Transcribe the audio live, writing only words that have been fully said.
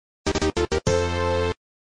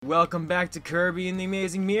Welcome back to Kirby and the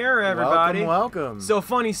Amazing Mirror, everybody. Welcome. So,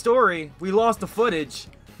 funny story, we lost the footage.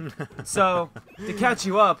 So, to catch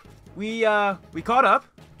you up, we caught up.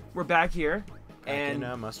 We're back here. And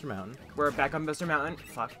in Muster Mountain. We're back on Muster Mountain.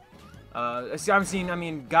 Fuck. I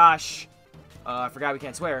gosh. I forgot we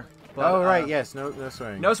can't swear. But, oh, right, yes, no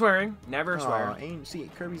swearing. No swearing. Never swear. See,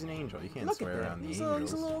 Kirby's an angel. You can't Look swear around the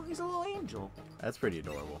angels. He's a little angel. That's pretty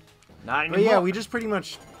adorable. Not anymore. But yeah, we just pretty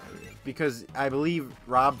much, because I believe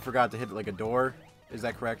Rob forgot to hit like a door. Is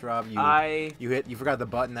that correct, Rob? You forgot the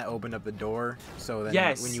button that opened up the door. So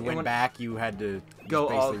then when you went back, you had to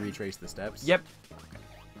basically retrace the steps. Yep.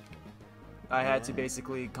 I had to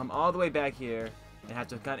basically come all the way back here and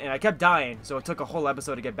I kept dying, so it took a whole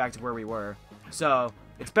episode to get back to where we were. So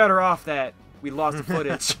it's better off that we lost the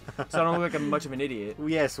footage, so I don't look like much of an idiot.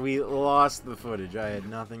 Yes, we lost the footage. I had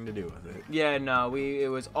nothing to do with it. Yeah, no, it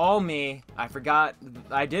was all me. I forgot.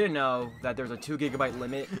 I didn't know that there's a 2 GB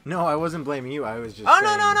limit. No, I wasn't blaming you. I was just. Oh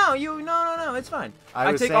saying, no, it's fine.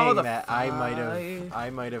 I was take saying all the that I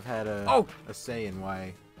might have had a say in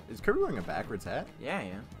why. Is Kirby wearing a backwards hat? Yeah, I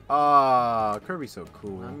am. Oh, Kirby's so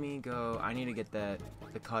cool. Let me go. I need to get the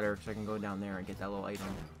cutter so I can go down there and get that little item.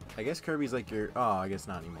 I guess Kirby's like your... Oh, I guess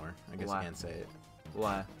not anymore. I guess I can't say it.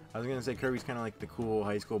 Why? I was gonna say Kirby's kind of like the cool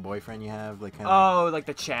high school boyfriend you have, like like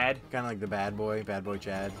the Chad. Kind of like the bad boy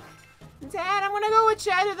Chad. Dad, I'm gonna go with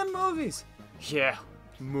Chad to the movies. Yeah,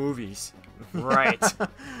 movies. Right.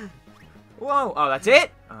 Whoa. Oh, that's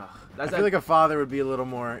it. I feel like a father would be a little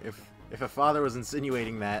more if a father was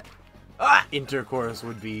insinuating that intercourse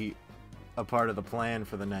would be a part of the plan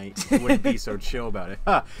for the night. Wouldn't be so chill about it.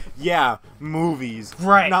 Yeah, movies.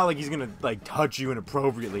 Right. Not like he's gonna like touch you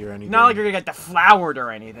inappropriately or anything. Not like you're gonna get deflowered or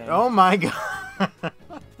anything. Oh my god.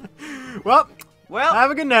 well, have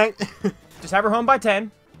a good night. Just have her home by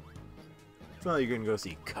 10. It's not like you're gonna go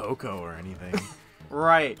see Coco or anything.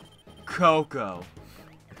 Right. Coco.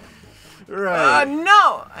 Right.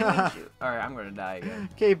 No! I need you. Alright, I'm gonna die again.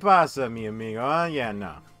 ¿Qué pasa, mi amigo? Yeah,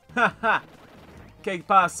 no. Haha. ¿Qué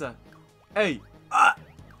pasa? Hey!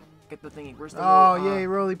 Get the thingy. Where's the yay,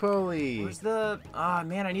 roly-poly. Where's the...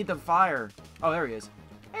 man, I need the fire. Oh, there he is.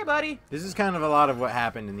 Hey, buddy. This is kind of a lot of what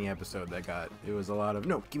happened in the episode that it was a lot of...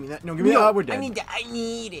 No, give me that. No, give me that. We're dead. I need it. I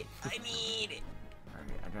need it.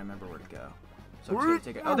 Alright, I gotta remember where to go. So I'm just gonna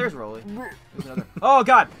take it. Oh, there's Rolly. There's another... Oh,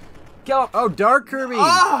 God! Kill him! Oh, Dark Kirby!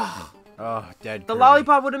 Oh! Oh, dead The Kirby.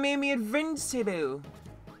 lollipop would have made me invincible.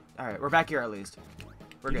 Alright, we're back here at least.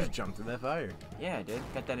 We're good. Just jumped in that fire. Yeah, I did.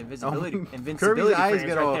 Got that invincibility Kirby's eyes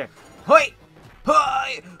get all... there. Hoi!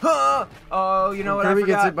 Hoi! Oh, you know what Kirby I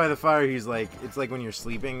forgot? gets hit by the fire, he's like... It's like when you're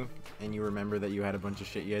sleeping and you remember that you had a bunch of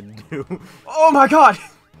shit you had to do. Oh my god!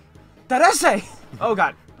 That essay! Oh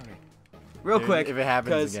god. Okay. Real quick. If it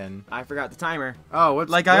happens again. I forgot the timer. Oh,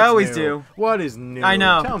 what's I always new? do. What is new? I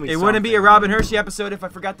know. Tell me it something. wouldn't be a RobbinHirshy episode if I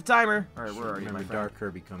forgot the timer. Alright, where are you, my friend? Dark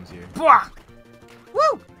Kirby comes here. Bwah!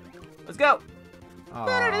 Woo! Let's go! Aww.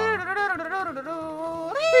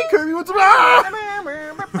 Hey Kirby, what's up?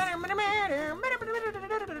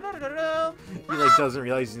 He like doesn't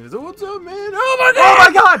realize he's like, what's up, man? Oh my god! Oh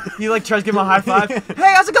my god! He like tries to give him a high five.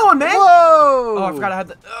 Hey, how's it going, man? Whoa! Oh, I forgot I had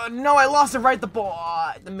the. No, I lost it right.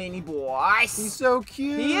 The mini boy. He's so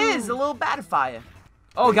cute. He is a little batifier.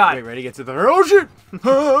 Oh god! Wait, ready? Get to the. Oh shit!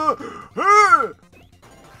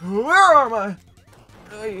 Where am I?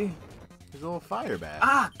 There's a little fire bat.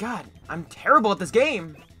 Ah, god! I'm terrible at this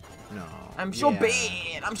game. No. I'm so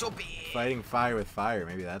bad. I'm so bad. Fighting fire with fire.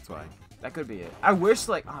 Maybe that's why. That could be it. I wish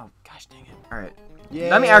like. Oh gosh, dang it! All right. Yay.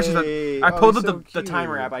 Let me actually. I pulled up the cute.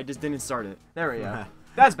 timer app. I just didn't start it. There we go.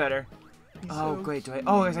 That's better. Oh great!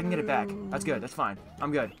 Oh, I can get it back. That's good. That's fine.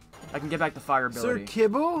 I'm good. I can get back the fire ability. Sir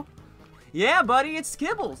Kibble? Yeah, buddy. It's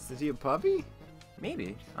Skibbles. Is he a puppy?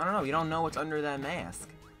 Maybe. I don't know. You don't know what's under that mask.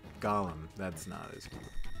 Gollum. That's not as cute.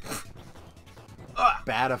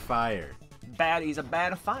 Bat of fire. He's a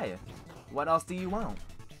bat of fire. What else do you want?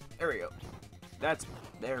 There we go.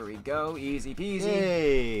 There we go. Easy peasy.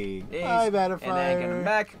 Hey. Bye, bat of fire. And then get him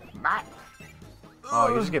back. Bye. Oh,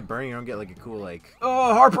 you just get burned. You don't get like a cool like.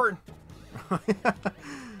 Oh, heartburn.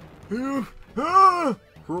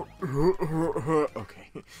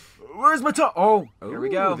 Okay. Where's my tongue? Oh, here we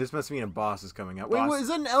go. This must mean a boss is coming up. Wait, what, is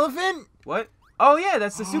that an elephant? What? Oh yeah,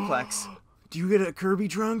 that's the suplex. Do you get a Kirby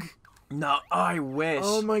trunk? No, I wish.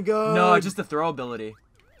 Oh my god. No, just the throw ability.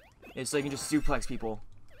 It's so you can just suplex people.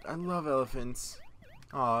 I love elephants.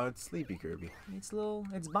 Oh, it's Sleepy Kirby. It's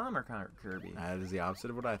Bomber Kirby. That is the opposite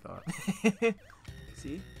of what I thought.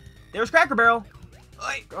 See? There's Cracker Barrel.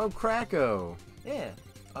 Oh, Kracko. Yeah.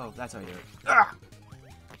 Oh, that's how you do it. Ah!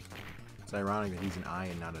 It's ironic that he's an eye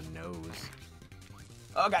and not a nose.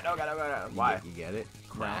 Oh god, oh god, oh god. Why? You get it?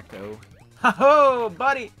 Cracko. Ho,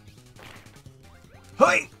 buddy.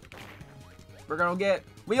 Hey! We gonna get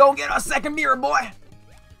our second beer, boy.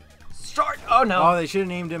 Start. Oh no. Oh, they should have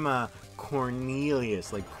named him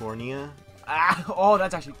Cornelius, like Cornea. Ah, oh,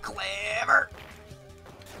 that's actually clever.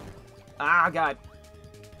 Ah, god.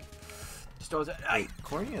 Just throws it. Wait,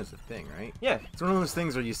 Cornea is a thing, right? Yeah. It's one of those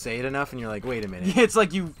things where you say it enough and you're like, wait a minute. It's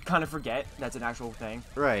like you kind of forget that's an actual thing.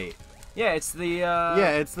 Right. Yeah, it's the. Yeah,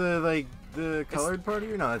 it's the colored part of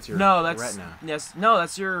your. No, that's your. No, that's retina. Yes. No,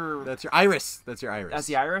 that's your. That's your iris. That's your iris. That's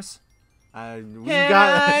the iris. We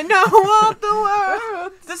got. I don't want the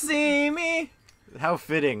world to see me. How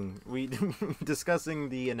fitting. We discussing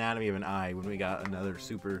the anatomy of an eye when we got another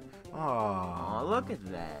super. Oh, look at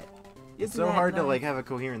that. It's so hard to like have a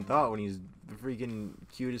coherent thought when he's the freaking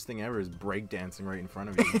cutest thing ever is breakdancing right in front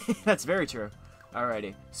of you. That's very true.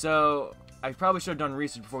 Alrighty. So I probably should have done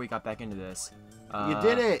research before we got back into this. You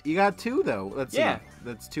did it. You got 2 though. Let's see.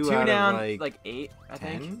 That's 2 out down, of like 8, I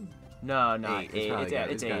 10? think. No, not 8.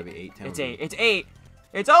 It's 8. Gotta be 8. It's 8. It's 8.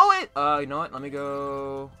 It's always. You know what? Let me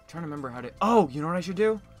go. I'm trying to remember how to. Oh, you know what I should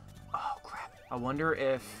do? Oh crap! I wonder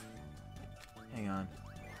if. Hang on.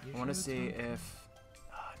 I want to see if.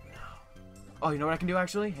 Oh no. Oh, you know what I can do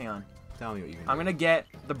actually? Hang on. Tell me what you can. I'm gonna get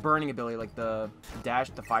the burning ability, like the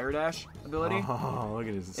fire dash ability. Oh, look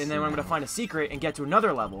at this. And then I'm gonna find a secret and get to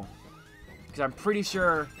another level. Because I'm pretty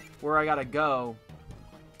sure where I gotta go,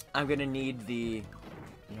 I'm gonna need the.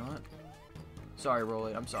 You know what? Sorry,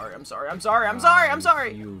 Rolly. I'm sorry. I'm sorry. I'm sorry. I'm sorry. I'm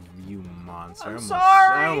sorry. You monster. I'm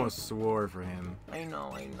sorry. I almost swore for him. I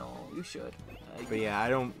know. I know. You should. But yeah, I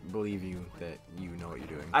don't believe you that you know what you're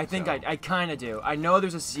doing. I think I kind of do. I know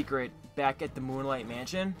there's a secret back at the Moonlight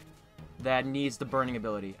Mansion that needs the burning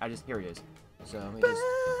ability. Here it is. So let me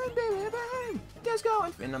just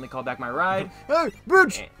going. And let me call back my ride. Hey,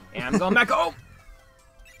 bitch! And I'm going back home.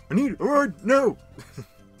 I need a ride now.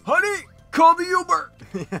 Honey, call the Uber.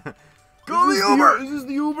 Call the Uber. Is this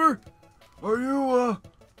the Uber?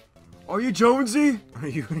 Are you Jonesy? Are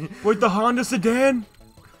you with the Honda sedan?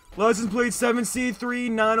 License plate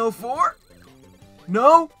 7C3904?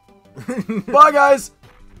 No? Bye, guys.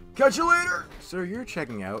 Catch you later. Sir, you're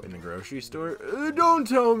checking out in the grocery store. Don't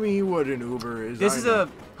tell me what an Uber is. This is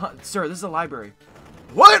sir, this is a library.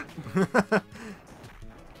 What?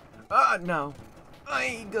 No.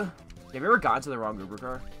 Have you ever gone to the wrong Uber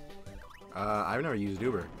car? I've never used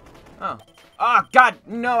Uber. Oh. Oh, God.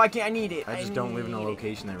 No, I can't. I need it. I just don't live in a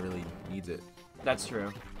location that really needs it. That's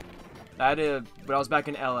true. But I was back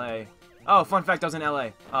in LA. Oh, fun fact, I was in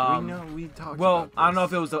LA. We talked well, about this. I don't know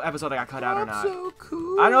if it was the episode that got cut out or not. So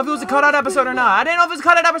cool. I don't know if it was a cut out episode or not. I didn't know if it was a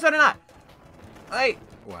cut out episode or not. Hey.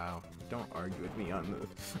 Wow. Don't argue with me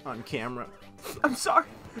on camera. I'm sorry.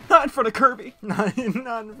 Not in front of Kirby. Not in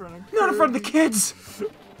front of Kirby. Not in front of the kids.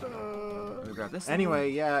 Let me grab this.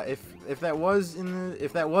 Anyway, yeah, if that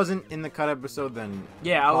wasn't in the cut episode, then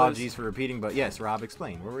yeah, apologies for repeating. But yes, Rob,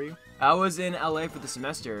 explain. Where were you? I was in LA for the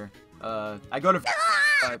semester. I go to.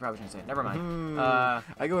 I probably shouldn't say it. Never mind.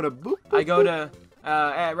 I go to. Boop, boop, I go to.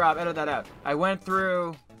 Rob, edit that out. I went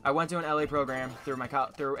to an LA program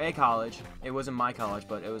through a college. It wasn't my college,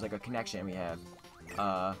 but it was like a connection we have.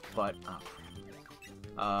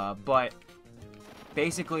 But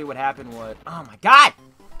basically what happened was, oh my God.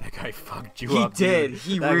 That guy fucked you up. He did.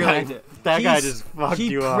 He really did. That guy just fucked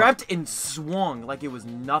you up. He prepped and swung like it was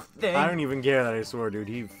nothing. I don't even care that I swore, dude.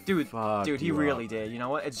 Dude, he really did. You know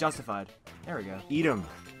what? It's justified. There we go. Eat him.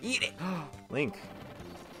 Eat it. Link.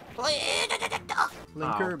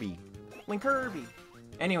 Link Kirby. Link Kirby.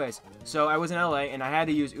 Anyways, so I was in LA and I had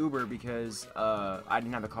to use Uber because I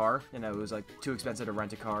didn't have a car and it was like too expensive to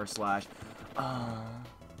rent a car /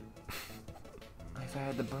 if I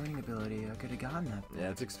had the burning ability, I could have gotten that.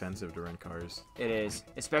 Yeah, it's expensive to rent cars. It is,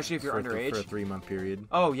 especially if you're underage. For a 3-month period.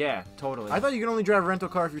 Oh yeah, totally. I thought you could only drive a rental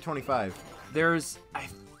car if you're 25. I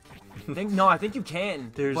think you can.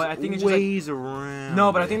 There's but I think it's ways just like, around.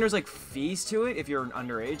 No, but I think there's like fees to it if you're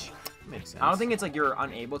underage. Makes sense. I don't think it's like you're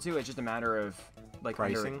unable to. It's just a matter of like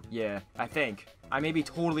pricing. Yeah, I think. I may be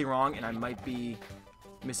totally wrong and I might be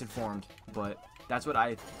misinformed, but that's what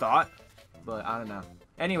I thought. But I don't know.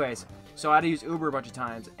 Anyways, so I had to use Uber a bunch of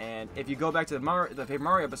times, and if you go back to the Paper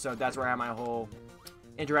Mario episode, that's where I had my whole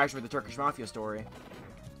interaction with the Turkish Mafia story.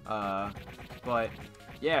 But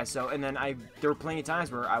yeah, so and then there were plenty of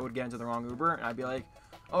times where I would get into the wrong Uber, and I'd be like,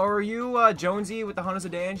 "Oh, are you Jonesy with the Honda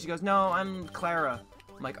sedan?" She goes, "No, I'm Clara."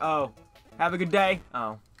 I'm like, "Oh, have a good day."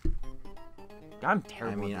 Oh, I'm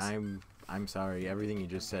terrible. I mean, I'm sorry. Everything you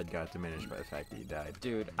just said got diminished by the fact that you died.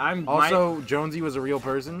 Dude, Jonesy was a real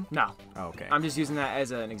person? No. Oh, okay. I'm just using that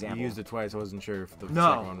as an example. You used it twice. I wasn't sure if the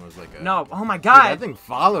second one was like a... No. Oh, my God. Dude, that thing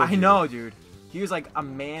followed you. I know, dude. He was like a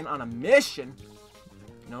man on a mission.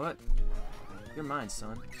 You know what? You're mine,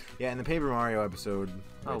 son. Yeah, in the Paper Mario episode...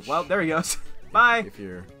 Oh, well, there he goes. Bye. If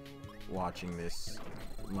you're watching this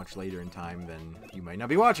much later in time, then you might not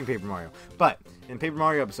be watching Paper Mario. But in Paper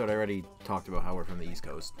Mario episode, I already talked about how we're from the East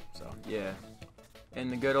Coast, so... Yeah. In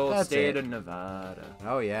the good old state of Nevada.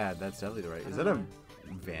 Oh, yeah, that's definitely the right... Is that a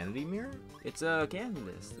vanity mirror? It's a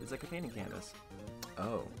canvas. It's like a painting canvas.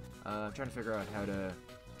 Oh. I'm trying to figure out how to...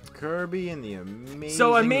 Kirby and the amazing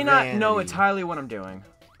So I may not vanity. know entirely what I'm doing.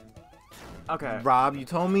 Okay. Rob, you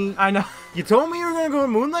told me... I know. You told me you were going to go to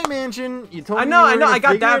Moonlight Mansion. You told me I you were I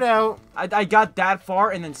got that. It out. I got that far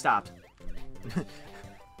and then stopped.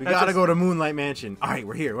 We gotta go to Moonlight Mansion. All right,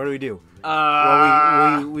 we're here. What do we do?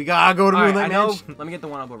 Well, we gotta go to Moonlight Mansion. Let me get the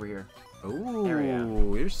one up over here.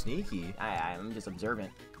 Ooh, you're sneaky. I'm just observant.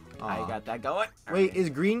 Aww. I got that going. Wait, is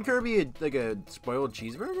Green Kirby like a spoiled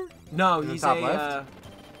cheeseburger? No, he's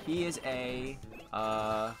he is a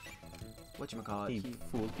whatchamacallit? He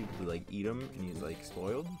fools people to like eat him, and he's like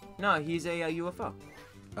spoiled. No, he's a UFO.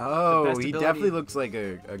 Oh, he definitely looks like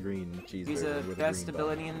a green cheeseburger. He's the with best a green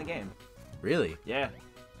ability in the game. Really? Yeah.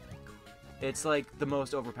 It's like the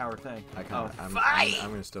most overpowered thing. I'm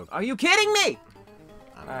gonna still. Are you kidding me?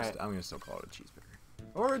 I'm gonna still call it a cheeseburger,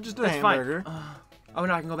 or just a That's hamburger. Oh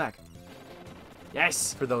no, I can go back.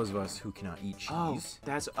 Yes. For those of us who cannot eat cheese. Oh,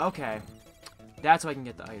 that's okay. That's how I can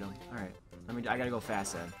get the item. All right. I gotta go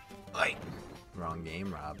fast then. Oi. Wrong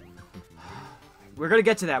game, Rob. We're gonna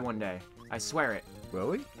get to that one day. I swear it. Will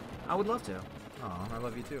we? I would love to. Oh, I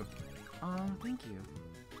love you too. Oh, thank you.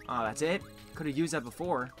 Oh, that's it? Could have used that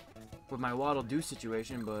before with my Waddle Doo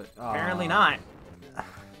situation, but apparently not.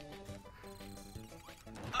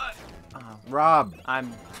 Rob.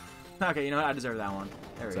 Okay, you know what? I deserve that one.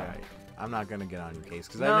 There we go. Right. I'm not gonna get on your case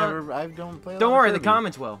because I don't play. Don't worry, the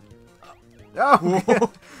comments will. Oh,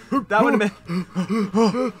 that would have been.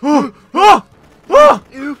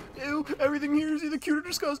 Ew, ew! Everything here is either cute or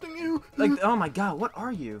disgusting. Ew. Like, oh my God, what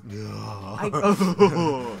are you?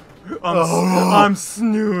 I'm I'm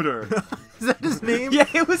Snooter. Is that his name? Yeah,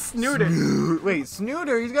 it was Snooter. Wait,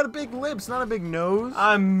 Snooter? He's got a big lips, not a big nose.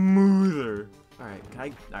 I'm Moother. All right,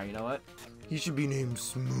 Alright, you know what? He should be named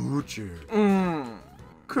Smoocher.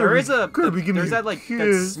 Kirby, Kirby, give me that that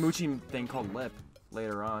smooching thing called Lip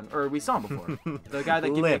later on, or we saw him before. The guy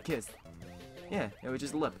that gave me a kiss. Yeah, it was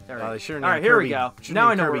just Lip. All right, here we go. Now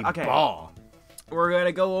I know Kirby we're okay. Ball. We're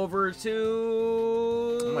gonna go over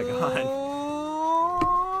to. Oh my God.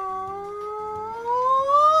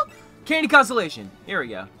 Candy Constellation. Here we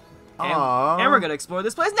go. And we're gonna explore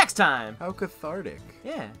this place next time. How cathartic.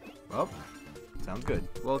 Yeah. Well, sounds good.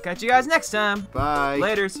 We'll catch you guys next time. Bye.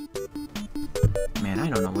 Laters. Man, I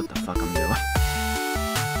don't know what the fuck I'm doing.